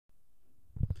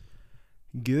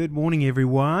Good morning,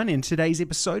 everyone. In today's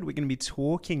episode, we're going to be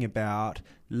talking about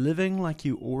living like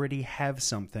you already have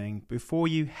something before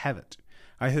you have it.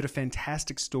 I heard a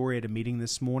fantastic story at a meeting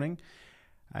this morning,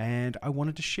 and I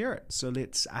wanted to share it. So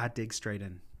let's dig straight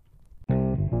in.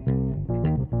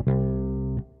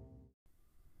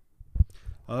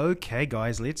 Okay,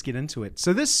 guys, let's get into it.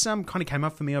 So this kind of came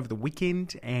up for me over the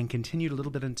weekend and continued a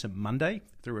little bit into Monday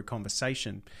through a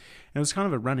conversation. And it was kind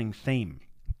of a running theme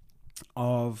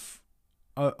of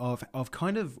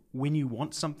kind of when you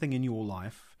want something in your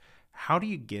life, how do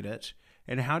you get it,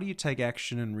 and how do you take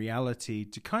action in reality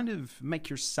to kind of make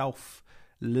yourself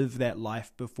live that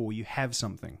life before you have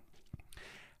something,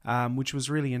 which was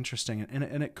really interesting.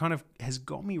 And it kind of has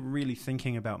got me really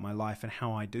thinking about my life and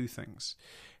how I do things,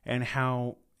 and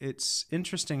how it's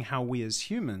interesting how we as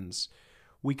humans,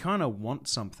 we kind of want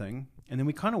something, and then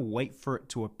we kind of wait for it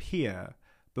to appear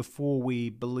before we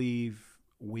believe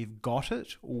we've got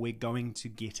it or we're going to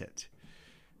get it.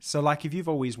 So like if you've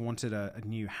always wanted a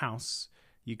new house,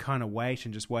 you kind of wait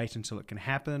until it can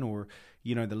happen. Or,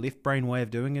 you know, the left brain way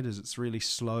of doing it is it's really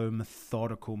slow,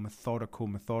 methodical.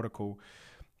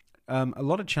 A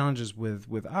lot of challenges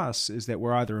with us is that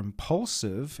we're either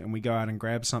impulsive and we go out and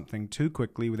grab something too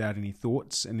quickly without any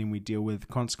thoughts, and then we deal with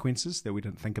consequences that we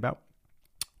didn't think about.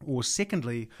 Or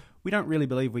secondly, we don't really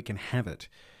believe we can have it,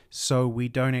 so we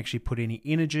don't actually put any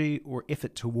energy or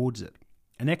effort towards it.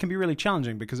 And that can be really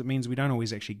challenging because it means we don't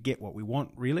always actually get what we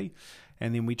want, really.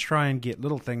 And then we try and get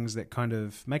little things that kind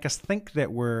of make us think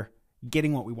that we're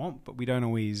getting what we want, but we don't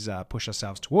always push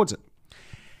ourselves towards it.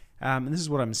 And this is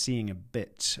what I'm seeing a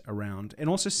bit around, and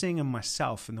also seeing in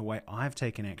myself in the way I've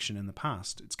taken action in the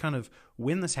past. It's kind of,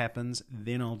 when this happens,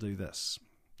 then I'll do this.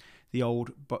 The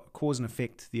old cause and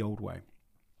effect, the old way.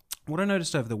 What I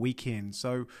noticed over the weekend,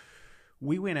 so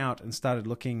we went out and started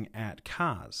looking at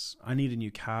cars. I need a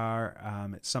new car.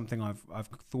 It's something I've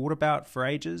thought about for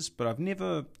ages, but I've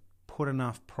never put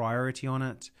enough priority on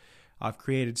it. I've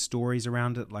created stories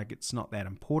around it, like it's not that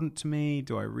important to me.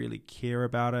 Do I really care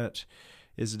about it?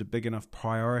 Is it a big enough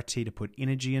priority to put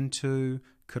energy into?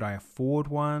 Could I afford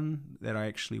one that I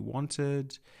actually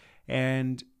wanted?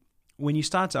 And when you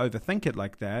start to overthink it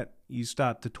like that, you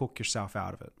start to talk yourself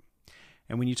out of it.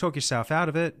 And when you talk yourself out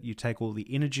of it, you take all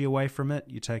the energy away from it.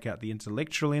 You take out the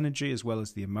intellectual energy as well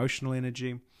as the emotional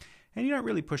energy, and you don't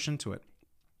really push into it.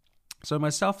 So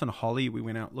myself and Holly, we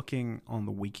went out looking on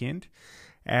the weekend,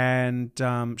 and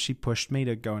she pushed me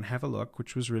to go and have a look,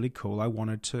 which was really cool. I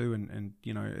wanted to, and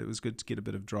you know, it was good to get a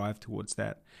bit of drive towards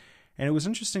that. And it was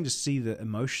interesting to see the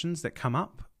emotions that come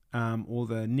up, or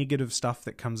the negative stuff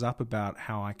that comes up about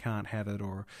how I can't have it,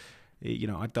 or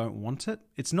I don't want it.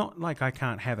 It's not like I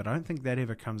can't have it. I don't think that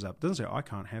ever comes up. It doesn't say I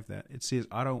can't have that. It says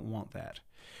I don't want that.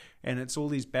 And it's all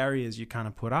these barriers you kind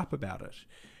of put up about it.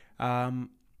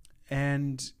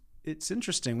 And it's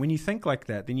interesting. When you think like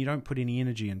that, then you don't put any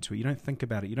energy into it. You don't think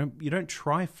about it. You don't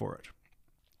try for it.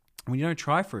 When you don't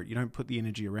try for it, you don't put the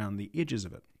energy around the edges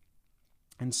of it.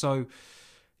 And so,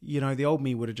 the old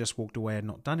me would have just walked away and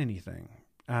not done anything.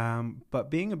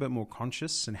 But being a bit more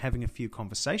conscious and having a few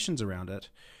conversations around it,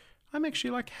 I'm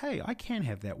actually like, hey, I can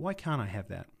have that. Why can't I have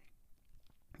that?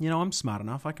 I'm smart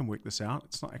enough. I can work this out.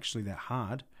 It's not actually that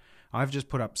hard. I've just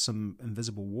put up some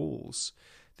invisible walls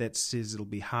that says it'll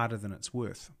be harder than it's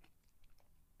worth.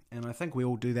 And I think we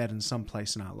all do that in some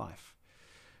place in our life.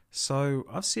 So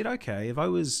I've said, okay, if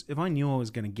I knew I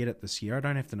was going to get it this year, I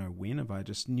don't have to know when. If I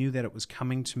just knew that it was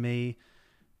coming to me,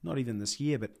 not even this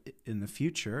year, but in the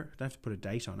future, I don't have to put a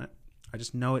date on it. I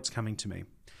just know it's coming to me.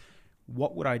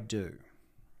 What would I do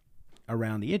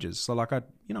around the edges? So like I'd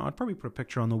probably put a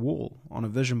picture on the wall on a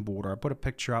vision board, or I'd put a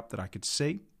picture up that I could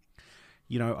see.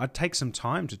 I'd take some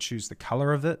time to choose the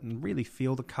color of it and really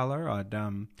feel the color.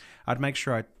 I'd make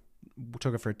sure I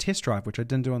took it for a test drive, which I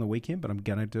didn't do on the weekend, but I'm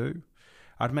gonna do.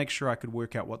 I'd make sure I could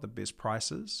work out what the best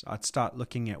price is. I'd start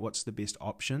looking at what's the best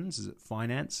options. Is it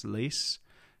finance, lease,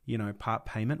 part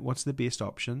payment? What's the best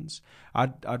options?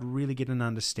 I'd really get an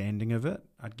understanding of it.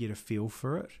 I'd get a feel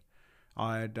for it.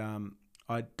 I'd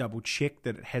double check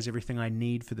that it has everything I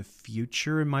need for the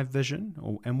future in my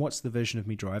vision, and what's the vision of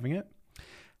me driving it.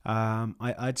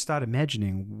 I'd start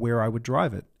imagining where I would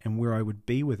drive it and where I would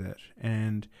be with it,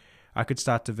 and I could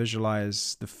start to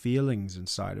visualize the feelings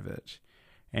inside of it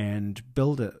and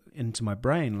build it into my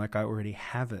brain like I already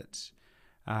have it.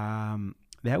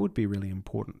 That would be really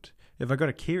important. If I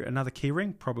got another key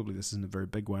ring, probably this isn't a very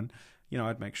big one,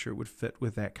 I'd make sure it would fit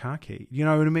with that car key. You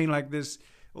know what I mean? Like there's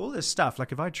all this stuff.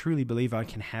 Like if I truly believe I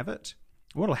can have it,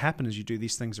 what'll happen is you do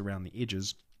these things around the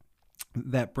edges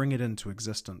that bring it into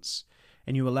existence.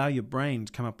 And you allow your brain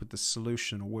to come up with the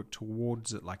solution or work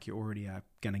towards it like you already are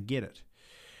going to get it.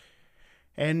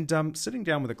 And sitting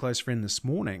down with a close friend this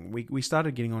morning, we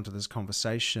started getting onto this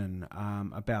conversation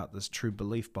about this true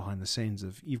belief behind the scenes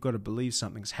of you've got to believe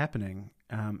something's happening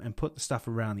and put the stuff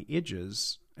around the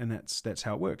edges, and that's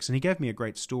how it works. And he gave me a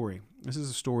great story. This is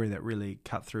a story that really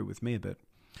cut through with me a bit.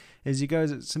 As he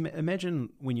goes, imagine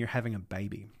when you're having a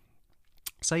baby.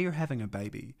 Say you're having a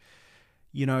baby.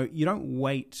 You know, you don't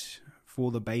wait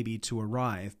for the baby to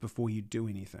arrive before you do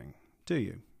anything, do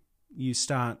you? You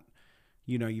start...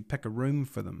 you pick a room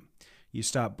for them. You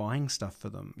start buying stuff for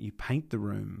them. You paint the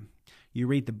room. You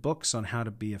read the books on how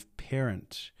to be a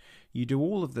parent. You do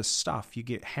all of this stuff. You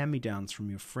get hand-me-downs from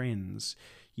your friends.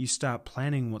 You start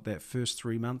planning what that first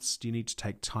 3 months do you need to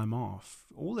take time off.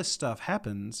 All this stuff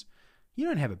happens. You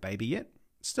don't have a baby yet.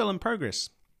 It's still in progress.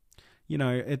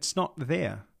 It's not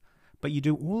there. But you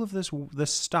do all of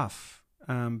this stuff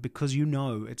because you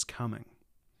know it's coming.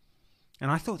 And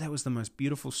I thought that was the most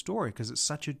beautiful story because it's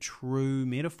such a true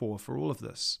metaphor for all of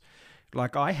this.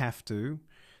 Like, I have to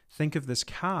think of this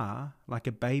car like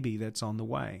a baby that's on the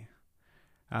way.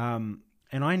 And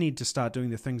I need to start doing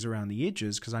the things around the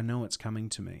edges because I know it's coming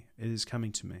to me. It is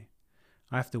coming to me.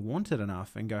 I have to want it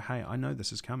enough and go, hey, I know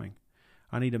this is coming.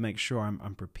 I need to make sure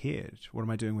I'm prepared. What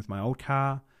am I doing with my old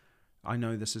car? I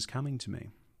know this is coming to me.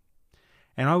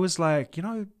 And I was like,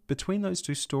 between those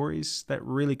two stories, that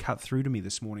really cut through to me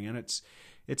this morning. And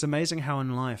it's amazing how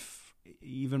in life,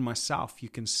 even myself, you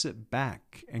can sit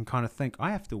back and kind of think,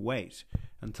 I have to wait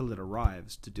until it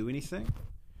arrives to do anything.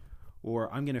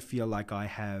 Or I'm going to feel like I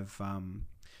have,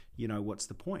 what's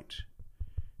the point?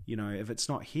 If it's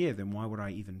not here, then why would I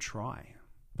even try?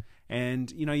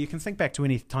 And, you can think back to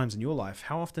any times in your life.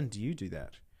 How often do you do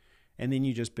that? And then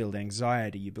you just build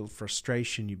anxiety, you build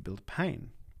frustration, you build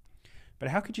pain. But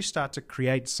how could you start to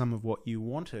create some of what you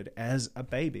wanted as a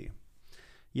baby?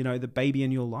 The baby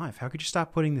in your life. How could you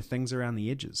start putting the things around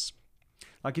the edges?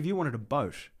 Like if you wanted a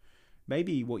boat,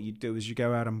 maybe what you'd do is you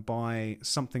go out and buy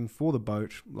something for the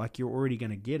boat, like you're already going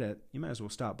to get it. You may as well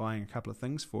start buying a couple of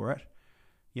things for it.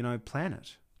 Plan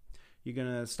it. You're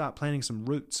going to start planning some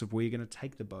routes of where you're going to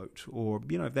take the boat, or,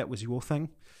 if that was your thing,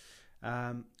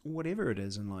 whatever it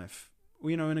is in life.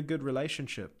 In a good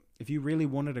relationship. If you really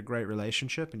wanted a great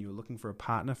relationship and you were looking for a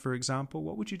partner, for example,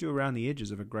 what would you do around the edges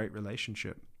of a great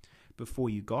relationship before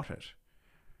you got it?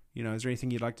 Is there anything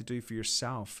you'd like to do for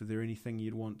yourself? Is there anything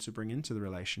you'd want to bring into the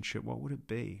relationship? What would it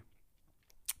be?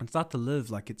 And start to live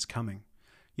like it's coming.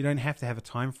 You don't have to have a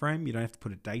time frame. You don't have to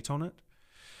put a date on it.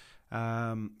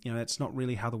 That's not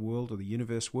really how the world or the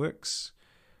universe works.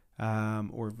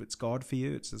 Or if it's God for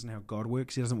you, it isn't how God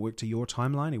works. He doesn't work to your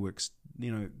timeline. He works,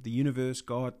 the universe,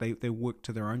 God, they work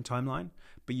to their own timeline.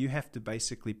 But you have to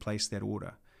basically place that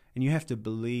order. And you have to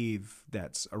believe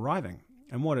that's arriving.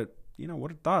 And what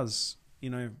it does,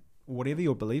 whatever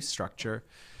your belief structure,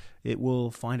 it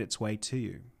will find its way to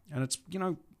you. And it's,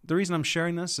 the reason I'm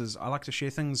sharing this is I like to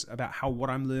share things about what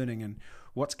I'm learning and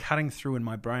what's cutting through in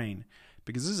my brain.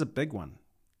 Because this is a big one.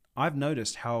 I've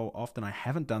noticed how often I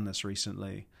haven't done this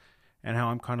recently. And how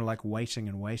I'm kind of like waiting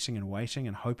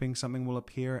and hoping something will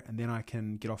appear, and then I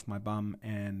can get off my bum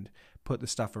and put the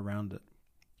stuff around it.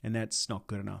 And that's not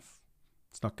good enough.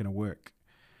 It's not going to work.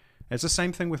 It's the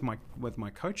same thing with my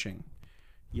coaching.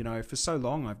 For so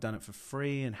long I've done it for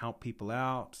free and helped people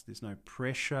out. There's no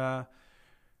pressure.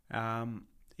 And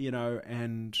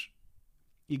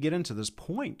you get into this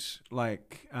point,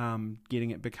 like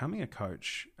becoming a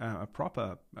coach, a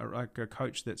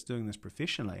coach that's doing this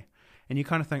professionally. And you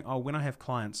kind of think, when I have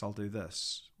clients, I'll do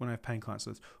this. When I have paying clients,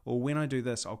 I'll do this. Or when I do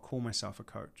this, I'll call myself a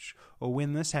coach. Or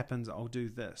when this happens, I'll do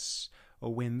this.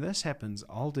 Or when this happens,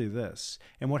 I'll do this.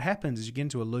 And what happens is you get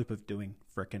into a loop of doing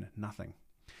frickin' nothing.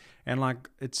 And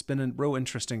it's been a real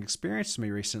interesting experience to me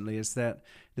recently is that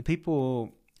the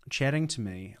people chatting to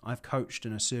me, I've coached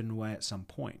in a certain way at some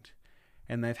point.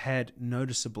 And they've had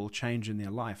noticeable change in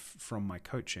their life from my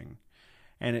coaching.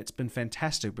 And it's been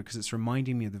fantastic because it's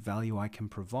reminding me of the value I can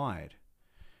provide.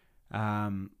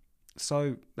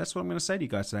 So that's what I'm going to say to you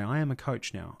guys today. I am a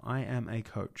coach now. I am a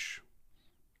coach.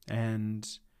 And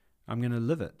I'm going to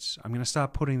live it. I'm going to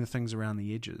start putting the things around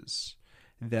the edges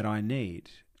that I need,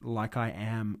 like I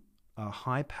am a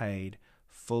high-paid,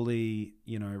 fully,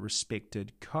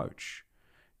 respected coach.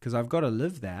 Because I've got to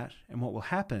live that, and what will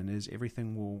happen is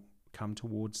everything will come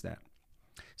towards that.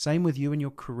 Same with you and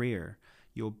your career,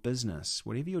 your business,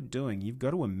 whatever you're doing, you've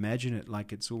got to imagine it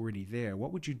like it's already there.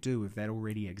 What would you do if that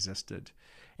already existed?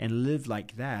 And live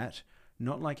like that,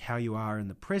 not like how you are in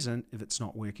the present if it's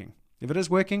not working. If it is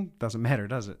working, doesn't matter,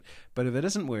 does it? But if it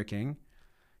isn't working,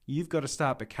 you've got to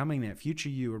start becoming that future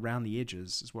you around the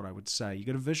edges, is what I would say. You've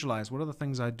got to visualize what are the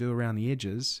things I do around the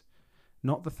edges,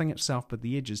 not the thing itself, but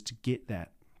the edges to get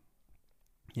that.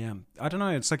 Yeah, I don't know.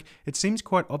 It's like it seems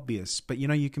quite obvious, but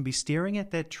you can be staring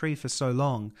at that tree for so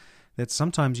long that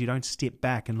sometimes you don't step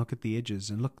back and look at the edges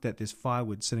and look that there's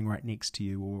firewood sitting right next to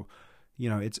you, or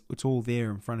it's all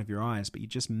there in front of your eyes, but you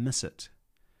just miss it.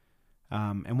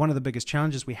 And one of the biggest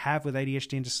challenges we have with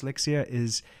ADHD and dyslexia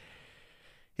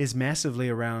is massively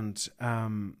around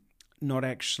not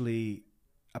actually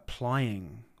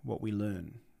applying what we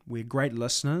learn. We're great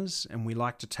listeners and we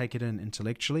like to take it in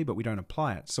intellectually, but we don't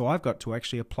apply it. So I've got to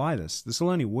actually apply this. This will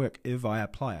only work if I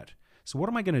apply it. So what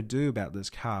am I going to do about this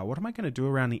car? What am I going to do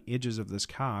around the edges of this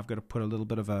car? I've got to put a little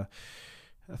bit of a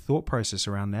thought process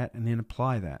around that and then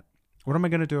apply that. What am I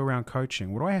going to do around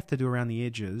coaching? What do I have to do around the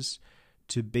edges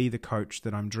to be the coach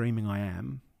that I'm dreaming I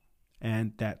am?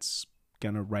 And that's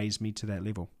going to raise me to that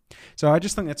level. So I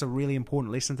just think that's a really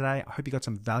important lesson today. I hope you got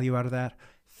some value out of that.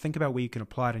 Think about where you can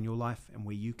apply it in your life and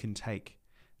where you can take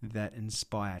that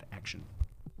inspired action.